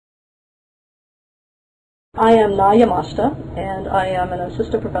I am Nayuta Yamashita, and I am an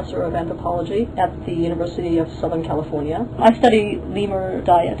assistant professor of anthropology at the University of Southern California. I study lemur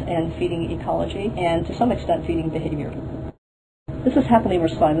diet and feeding ecology, and to some extent feeding behavior. This is Hapley lemur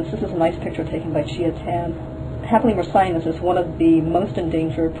sinus. This is a nice picture taken by Chia Tan. Hapley lemur sinus is one of the most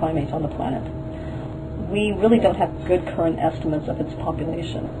endangered primates on the planet. We really don't have good current estimates of its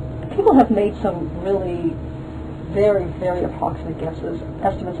population. People have made some really very, very approximate guesses.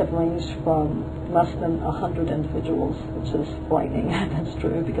 Estimates have ranged from less than 100 individuals, which is frightening. That's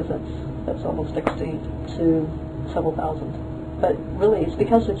true, because that's almost extinct, to several thousand. But really, it's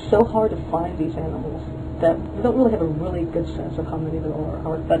because it's so hard to find these animals that we don't really have a really good sense of how many there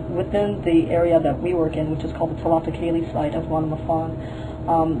are. But within the area that we work in, which is called the Talapakali site of Wanamafan,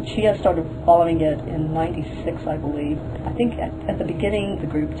 Chia started following it in '96, I believe. I think at the beginning the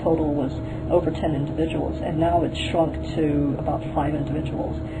group total was over 10 individuals, and now it's shrunk to about 5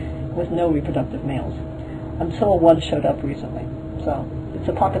 individuals with no reproductive males, until one showed up recently. So it's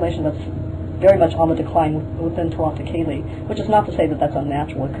a population that's very much on the decline within Talapakali, which is not to say that that's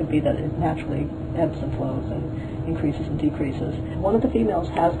unnatural. It could be that it naturally ebbs and flows and increases and decreases. One of the females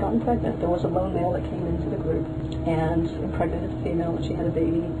has gotten pregnant. There was a lone male that came into the group and impregnated the female, and she had a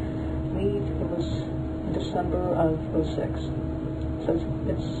baby. I believe it was in December of '06. So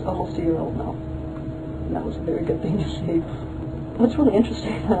it's almost a year old now. And that was a very good thing to see. What's really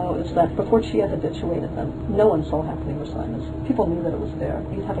interesting, though, is that before Chia habituated them, no one saw Hapley lemur sinus. People knew that it was there.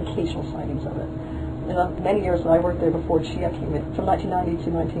 You'd have occasional sightings of it. In the many years that I worked there before Chia came in, from 1990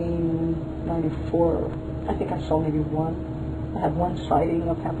 to 1994, I think I saw maybe one. I had one sighting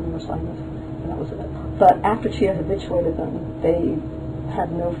of Hapley lemur sinus, and that was it. But after Chia habituated them, they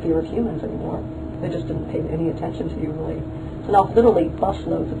had no fear of humans anymore. They just didn't pay any attention to you, really. So now, literally,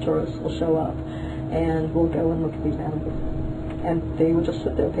 busloads of tourists will show up, and we'll go and look at these animals. And they would just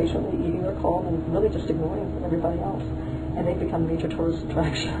sit there patiently eating their calm and really just ignoring everybody else. And they become major tourist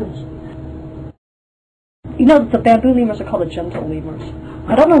attractions. You know, the bamboo lemurs are called the gentle lemurs.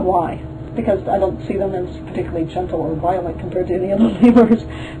 I don't know why, because I don't see them as particularly gentle or violent compared to any other lemurs.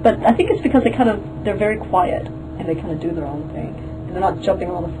 But I think it's because they're very quiet, and they kind of do their own thing. And they're not jumping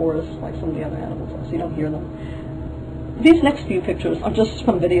around the forest like some of the other animals are, so you don't hear them. These next few pictures are just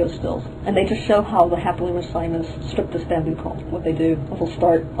from video stills, and they just show how the Hapley lemur sinus strip this bamboo calm. What they do is they'll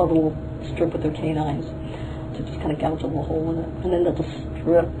start a little strip with their canines to just kind of gouge a little hole in it, and then they'll just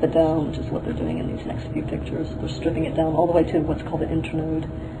strip it down, which is what they're doing in these next few pictures. They're stripping it down all the way to what's called the internode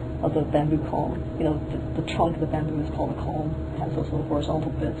of the bamboo calm. You know, the trunk of the bamboo is called a calm. It has those little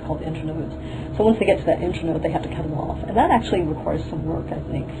horizontal bits called internodes. So once they get to that internode, they have to cut them off, and that actually requires some work, I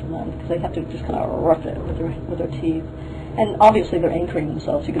think, from them, because they have to just kind of rough it with their teeth. And obviously they're anchoring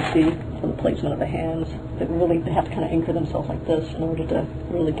themselves. You can see from the placement of the hands that really they have to kind of anchor themselves like this in order to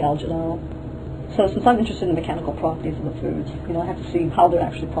really gouge it out. So since I'm interested in the mechanical properties of the foods, you know, I have to see how they're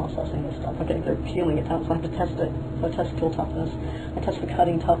actually processing this stuff. Okay, they're peeling it down, so I have to test it. So I test peel toughness. I test the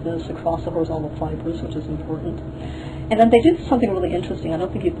cutting toughness across the horizontal fibers, which is important. And then they do something really interesting. I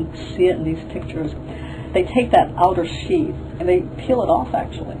don't think you can see it in these pictures. They take that outer sheath and they peel it off,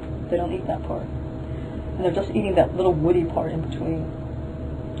 actually. They don't eat that part. And they're just eating that little woody part in between.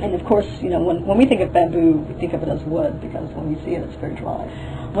 And of course, you know, when we think of bamboo, we think of it as wood, because when we see it, it's very dry.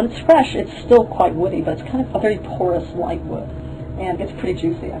 When it's fresh, it's still quite woody, but it's kind of a very porous, light wood. And it's pretty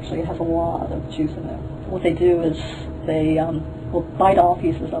juicy, actually. It has a lot of juice in it. What they do is they will bite off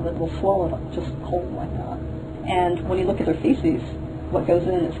pieces of it, will swallow it just cold like that. And when you look at their feces, what goes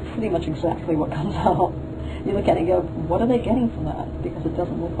in is pretty much exactly what comes out. You look at it and go, what are they getting from that? Because it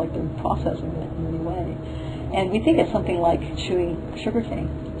doesn't look like they're processing it in any way. And we think it's something like chewing sugarcane.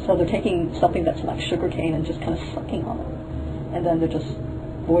 So they're taking something that's like sugarcane and just kind of sucking on it. And then they're just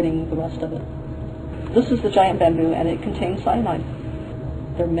voiding the rest of it. This is the giant bamboo, and it contains cyanide.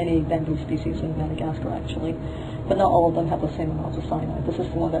 There are many bamboo species in Madagascar, actually, but not all of them have the same amounts of cyanide. This is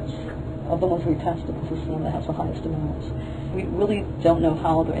the one that's, of the ones we tested, this is the one that has the highest amounts. We really don't know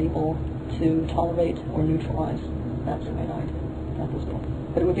how they're able to tolerate or neutralize that cyanide at this point.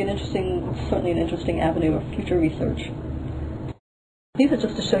 But it would be certainly an interesting avenue of future research. These are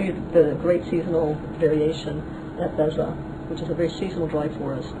just to show you the great seasonal variation at Beza, which is a very seasonal dry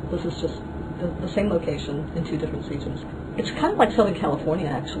forest. This is just the same location in 2 different seasons. It's kind of like Southern California,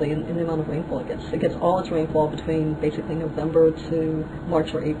 actually, in the amount of rainfall it gets. It gets all its rainfall between basically November to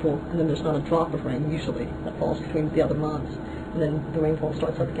March or April, and then there's not a drop of rain, usually, that falls between the other months. And then the rainfall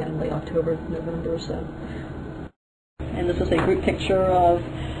starts up again in late October, November or so. And this is a group picture of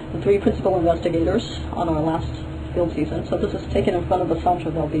the 3 principal investigators on our last field season. So this is taken in front of the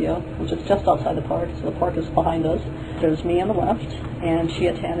Centro del Bio, which is just outside the park. So the park is behind us. There's me on the left, and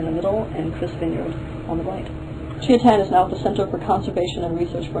Chia Tan in the middle, and Chris Vineyard on the right. Chia Tan is now at the Center for Conservation and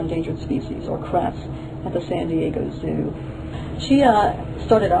Research for Endangered Species, or CRES, at the San Diego Zoo. Chia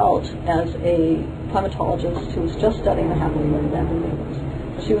started out as a primatologist who was just studying the happily related bamboo lemurs.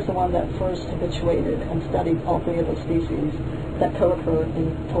 So she was the one that first habituated and studied all three of those species that co-occur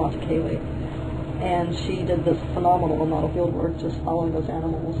in Tlahtacali. And she did this phenomenal amount of field work just following those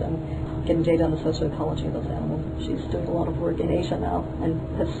animals and getting data on the socioecology of those animals. She's doing a lot of work in Asia now and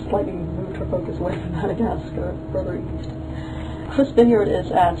has slightly moved her focus away from Madagascar, further east. Chris Vineyard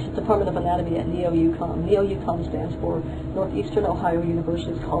is at Department of Anatomy at Neo-UConn. Neo-UConn stands for Northeastern Ohio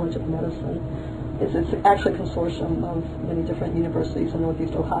University's College of Medicine. It's actually a consortium of many different universities in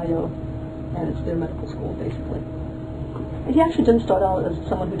Northeast Ohio, and it's their medical school, basically. He actually didn't start out as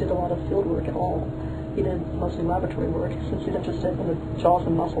someone who did a lot of field work at all. He did mostly laboratory work, since he's interested in the jaws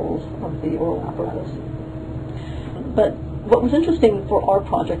and muscles of the oral apparatus. But what was interesting for our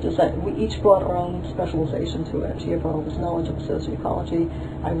project is that we each brought our own specialization to it. She brought all this knowledge of socioecology,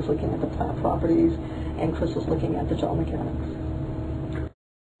 I was looking at the plant properties, and Chris was looking at the jaw mechanics.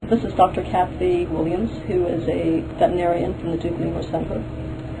 This is Dr. Kathy Williams, who is a veterinarian from the Duke Lemur Center.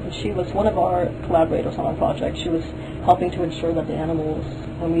 And she was one of our collaborators on our project. She was helping to ensure that the animals,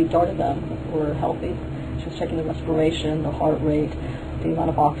 when we darted them, were healthy. She was checking the respiration, the heart rate, the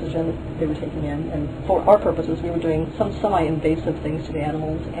amount of oxygen they were taking in. And for our purposes, we were doing some semi-invasive things to the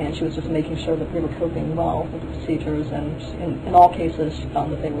animals, and she was just making sure that they were coping well with the procedures, and in all cases, she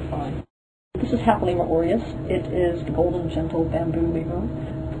found that they were fine. This is Lemur aureus. It is the golden gentle bamboo lemur.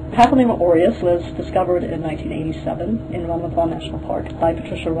 Lemur aureus was discovered in 1987 in Ramadan National Park by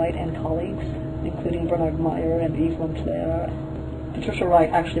Patricia Wright and colleagues, including Bernard Meyer and Yves Leclerc. Patricia Wright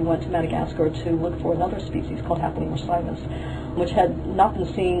actually went to Madagascar to look for another species called Lemur sinus, which had not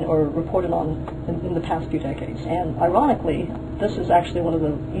been seen or reported on in the past few decades. And ironically, this is actually one of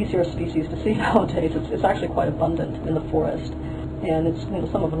the easier species to see nowadays. It's actually quite abundant in the forest, and it's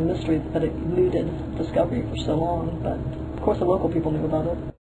somewhat of a mystery that it eluded discovery for so long. But of course, the local people knew about it.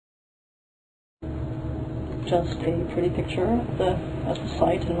 Just a pretty picture of the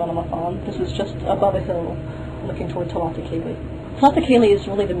site in Ramadan. This is just above a hill looking toward Tlahtacali. Tlahtacali is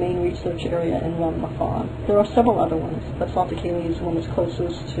really the main research area in Ramadan. There are several other ones, but Tlahtacali is the one that's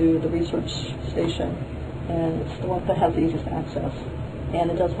closest to the research station, and it's the one that has the easiest access,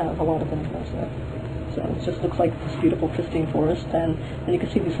 and it does have a lot of interest there. So it just looks like this beautiful pristine forest, and you can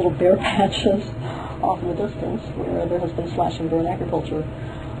see these little bare patches off in the distance where there has been slash and burn agriculture.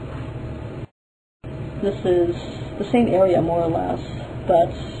 This is the same area, more or less, but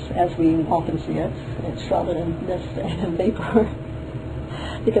as we often see it, it's shrouded in mist and vapor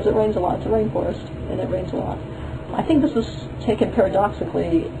because it rains a lot. It's a rainforest, and it rains a lot. I think this was taken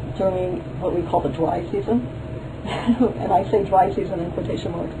paradoxically during what we call the dry season. And I say dry season in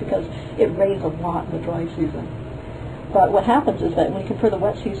quotation marks because it rains a lot in the dry season. But what happens is that when you compare the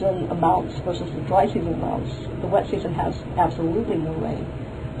wet season amounts versus the dry season amounts, the wet season has absolutely more rain,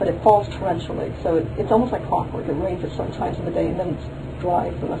 but it falls torrentially. So it's almost like clockwork. It rains at certain times of the day, and then it's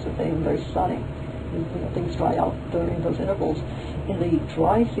dry for the rest of the day and very sunny. And, things dry out during those intervals. In the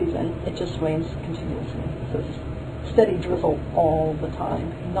dry season, it just rains continuously. So it's just steady drizzle all the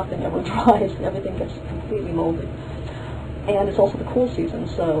time. Nothing ever dries. Everything gets completely moldy. And it's also the cool season,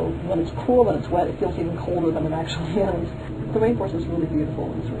 so when it's cool and it's wet, it feels even colder than it actually is. The rainforest is really beautiful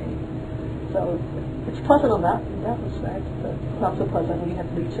when it's raining. So it's pleasant on that respect, but not so pleasant when you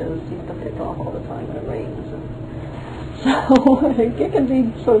have leeches. You have to pick off all the time when it rains. So it can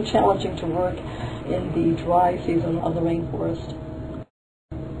be sort of challenging to work in the dry season of the rainforest.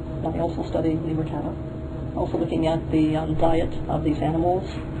 I also study lemur cattle. Also looking at the diet of these animals.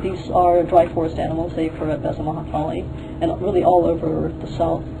 These are dry forest animals. They occur at Besamahatali and really all over the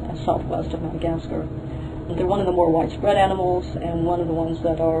south and southwest of Madagascar. And they're one of the more widespread animals and one of the ones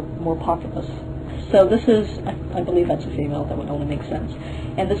that are more populous. So this is, I believe that's a female, that would only make sense.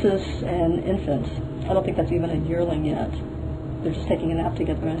 And this is an infant. I don't think that's even a yearling yet. They're just taking a nap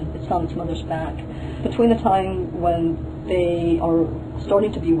together, and it's on its mother's back. Between the time when they are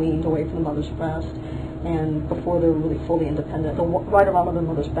starting to be weaned away from the mother's breast and before they're really fully independent, they'll ride around on their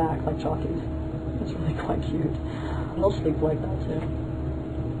mother's back like jockeys. It's really quite cute. And they'll sleep like that too.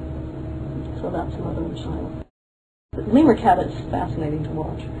 So that's mother and child. The lemur cat is fascinating to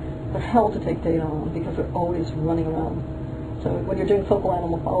watch. They're hell to take data on because they're always running around. So when you're doing focal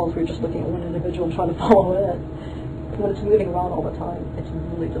animal follows, where you're just looking at one individual and trying to follow it, when it's moving around all the time, it's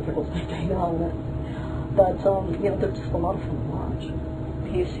really difficult to take data on it. But they're just a lot of fun to watch.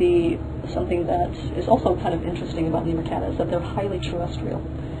 you see something that is also kind of interesting about lemur cata is that they're highly terrestrial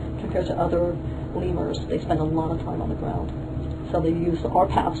compared to other lemurs. They spend a lot of time on the ground. So they use our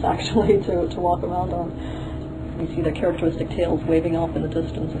paths actually to walk around on. You see their characteristic tails waving off in the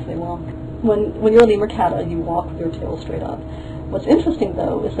distance as they walk. When you're a lemur cata, you walk with your tail straight up. What's interesting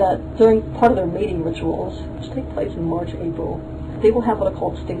though is that during part of their mating rituals, which take place in March, April, they will have what are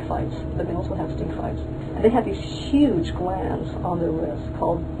called stink fights. The males will have stink fights. And they have these huge glands on their wrists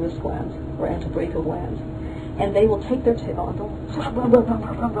called wrist glands or antebrachial glands. And they will take their tail and they'll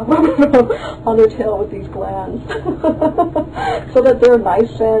on their tail with these glands so that they're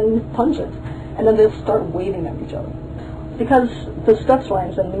nice and pungent. And then they'll start waving at each other. Because the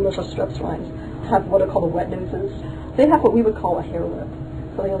strepsirrhines and lemurs of strepsirrhines have what are called the wet noses, they have what we would call a hair lip.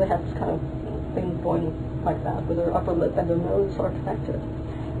 So they have this kind of thing going like that, where their upper lip and their nose are connected.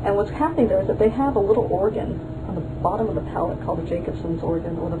 And what's happening there is that they have a little organ on the bottom of the palate called the Jacobson's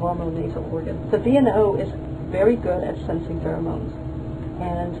organ or the vomeronasal organ. The VNO is very good at sensing pheromones,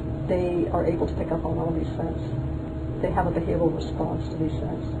 and they are able to pick up on all these scents. They have a behavioral response to these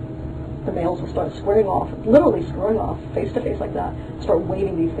scents. The males will start squaring off, literally squaring off, face to face like that, start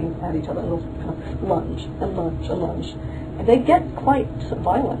waving these things at each other, and they'll kind of lunge and lunge and lunge. And they get quite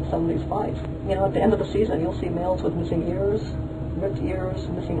violent, some of these fights. You know, at the end of the season, you'll see males with missing ears, ripped ears,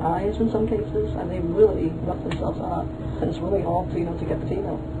 missing eyes in some cases, and they really rough themselves up. And it's really all, to get the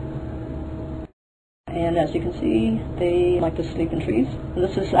female. And as you can see, they like to sleep in trees. And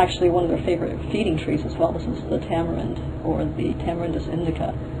this is actually one of their favorite feeding trees as well. This is the tamarind, or the Tamarindus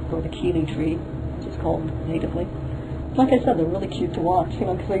indica, or the keely tree, which is called natively. Like I said, they're really cute to watch,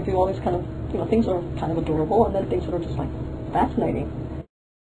 because they do all these kind of, things that are kind of adorable, and then things that are just like fascinating.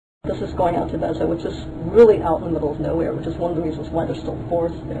 This is going out to Beza, which is really out in the middle of nowhere, which is one of the reasons why there's still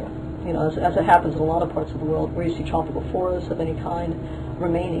forests there. As it happens in a lot of parts of the world where you see tropical forests of any kind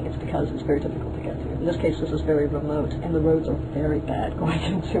remaining, it's because it's very difficult to get to. In this case, this is very remote, and the roads are very bad going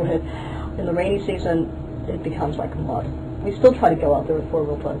into it. In the rainy season, it becomes like mud. We still try to go out there with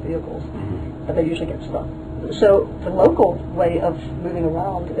four-wheel drive vehicles, but they usually get stuck. So the local way of moving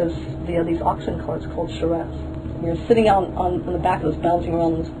around is via these oxen carts called charrettes. You're sitting on the back of this, bouncing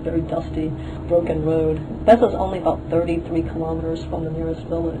around this very dusty, broken road. Beza's only about 33 kilometers from the nearest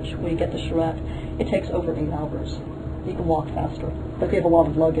village. When you get to charrette, it takes over 8 hours. You can walk faster. But if you have a lot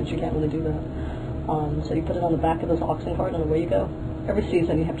of luggage, you can't really do that. So you put it on the back of this oxen cart and away you go. Every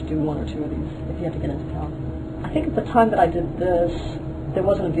season you have to do 1 or 2 of these if you have to get into town. I think at the time that I did this, there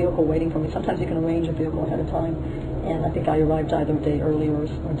wasn't a vehicle waiting for me. Sometimes you can arrange a vehicle ahead of time, and I think I arrived either a day early or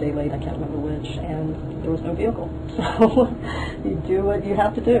a day late, I can't remember which, and there was no vehicle. So you do what you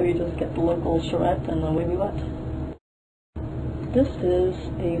have to do. You just get the local charrette and away we went. This is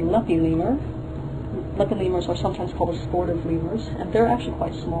a leopy lemur. Leopy lemurs are sometimes called the sportive lemurs, and they're actually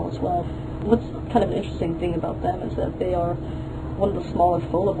quite small as well. What's kind of an interesting thing about them is that they are one of the smaller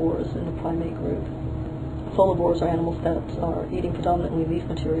folivores in the primate group. Folivores are animals that are eating predominantly leaf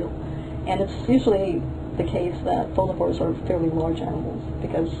material, and it's usually the case that folivores are fairly large animals,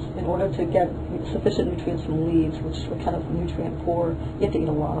 because in order to get sufficient nutrients from leaves, which are kind of nutrient poor, you have to eat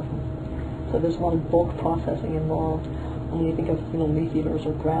a lot of them. So there's a lot of bulk processing involved. When you think of leaf eaters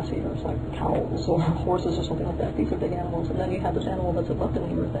or grass eaters like cows or horses or something like that, these are big animals. And then you have this animal that's a leopy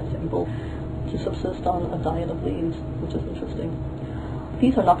lemur that's able to subsist on a diet of leaves, which is interesting.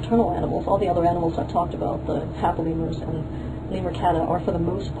 These are nocturnal animals. All the other animals I've talked about, the haplomers and lemur cata, are for the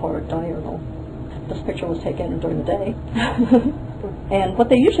most part diurnal. This picture was taken during the day. And what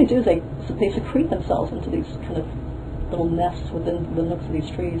they usually do is they secrete themselves into these kind of little nests within the nooks of these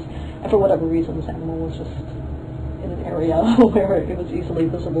trees. And for whatever reason, this animal was just in an area where it was easily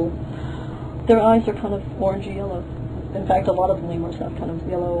visible. Their eyes are kind of orangey yellow. In fact, a lot of the lemurs have kind of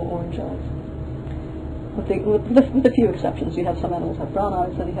yellow-orange eyes. With a few exceptions. You have some animals have brown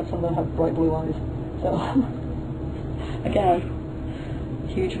eyes, and you have some that have bright blue eyes. So, again,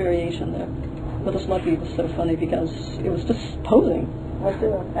 huge variation there. But this leopy was so funny because it was just posing right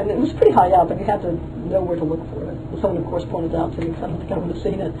there. And it was pretty high up, and you had to know where to look for it. And someone, of course, pointed out to me, because I don't think I would have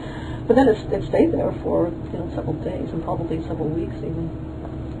seen it. But then it stayed there for several days, and probably several weeks even.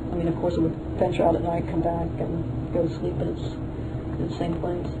 I mean, of course, it would venture out at night, come back, and go to sleep in the same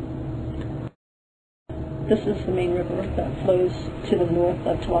place. This is the main river that flows to the north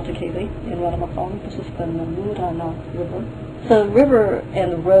of Tuatakele in Raramafong. This is the Namurana River. So the river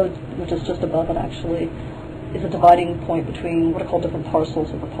and the road, which is just above it actually, is a dividing point between what are called different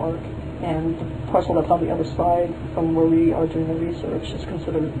parcels of the park. And the parcel that's on the other side from where we are doing the research is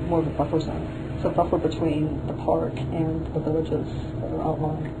considered more of a buffer zone. So a buffer between the park and the villages that are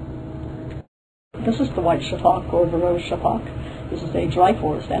outlined. This is the white sifaka, or the rose sifaka. This is a dry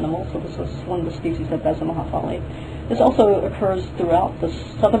forest animal, so this is one of the species of Besamahaphali. This also occurs throughout the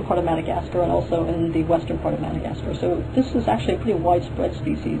southern part of Madagascar and also in the western part of Madagascar. So this is actually a pretty widespread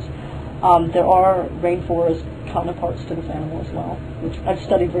species. There are rainforest counterparts to this animal as well, which I've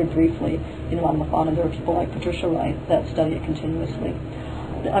studied very briefly in Ramadan, and there are people like Patricia Wright that study it continuously.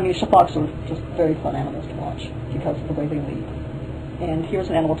 I mean, sifakas are just very fun animals to watch because of the way they leap. And here's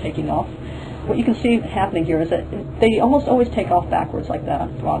an animal taking off. What you can see happening here is that they almost always take off backwards like that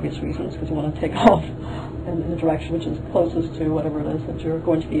for obvious reasons, because you want to take off in the direction which is closest to whatever it is that you're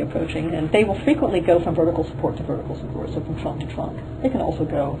going to be approaching. And they will frequently go from vertical support to vertical support, so from trunk to trunk. They can also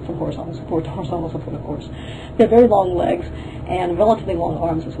go from horizontal support to horizontal support, of course. They have very long legs and relatively long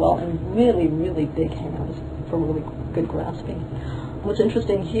arms as well, and really, really big hands for really good grasping. What's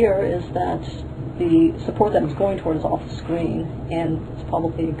interesting here is that the support that it's going toward is off the screen, and it's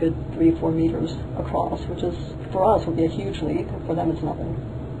probably a good 3 or 4 meters across, which is, for us, would be a huge leap. For them, it's nothing.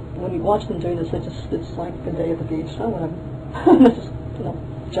 When you watch them doing this, it's like a day at the beach. Oh, whatever. They just,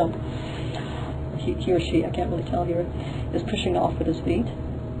 jump. He or she, I can't really tell here, is pushing off with his feet,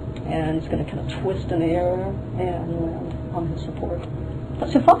 and it's going to kind of twist in the air and land on his support. But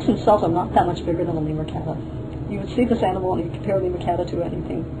sifakas themselves are not that much bigger than a lemur cata. You would see this animal, and you compare lemur cata to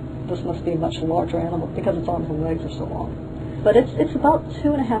anything. This must be a much larger animal because its arms and legs are so long. But it's about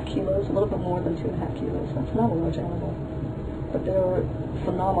 2.5 kilos, a little bit more than 2.5 kilos. That's not a large animal. But they're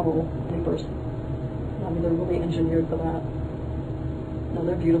phenomenal leapers. I mean, they're really engineered for that. No,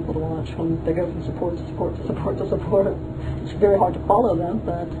 they're beautiful to watch when they go from support to support to support to support. It's very hard to follow them,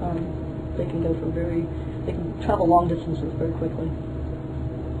 but they can go they can travel long distances very quickly.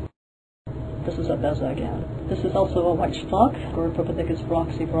 This is a beza again. This is also a white sifaka, or Propithecus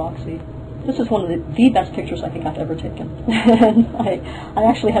broxi. This is one of the best pictures I think I've ever taken. And I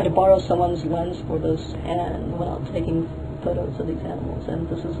actually had to borrow someone's lens for this and went out taking photos of these animals. And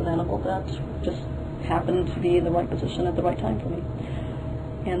this is an animal that just happened to be in the right position at the right time for me.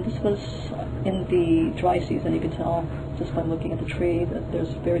 And this was in the dry season. You can tell just by looking at the tree that there's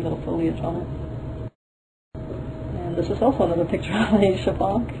very little foliage on it. And this is also another picture of a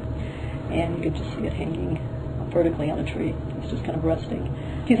sifaka. And you could just see it hanging vertically on a tree. It's just kind of resting.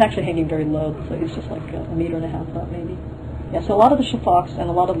 He's actually hanging very low, so he's just like 1.5 meters up maybe. Yeah, so a lot of the sifakas and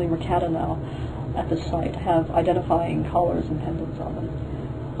a lot of lemur cata now at this site have identifying collars and pendants on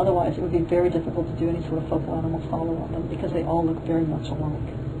them. Otherwise, it would be very difficult to do any sort of focal animal follow on them because they all look very much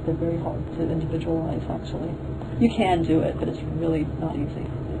alike. They're very hard to individualize, actually. You can do it, but it's really not easy.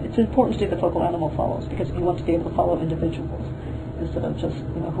 It's important to do the focal animal follows because you want to be able to follow individuals instead of just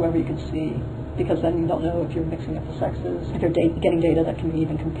whoever you can see, because then you don't know if you're mixing up the sexes, if you're getting data that can be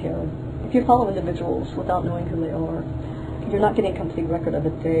even compared. If you follow individuals without knowing who they are, you're not getting a complete record of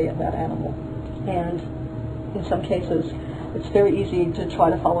the day of that animal. And in some cases, it's very easy to try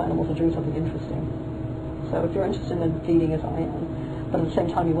to follow animals that are doing something interesting. So if you're interested in feeding as I am, but at the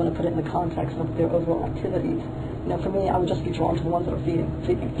same time you want to put it in the context of their overall activities, for me, I would just be drawn to the ones that are feeding,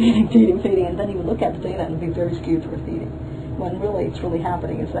 and then you would look at the data and be very skewed toward feeding. When really it's really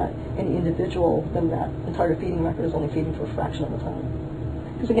happening is that any individual, then that entire feeding record is only feeding for a fraction of the time.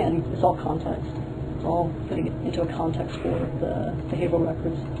 Because again, it's all context. It's all putting it into a context for the behavioral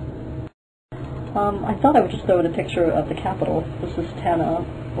records. I thought I would just throw in a picture of the capital. This is Tana,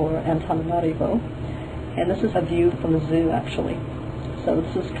 or Antananarivo, and this is a view from the zoo, actually. So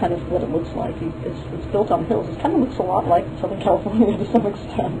this is kind of what it looks like. It's built on hills. It kind of looks a lot like Southern California to some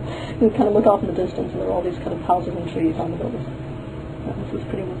extent. You kind of look off in the distance, and there are all these kind of houses and trees on the hills. This is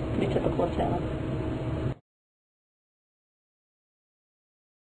pretty typical of Tana.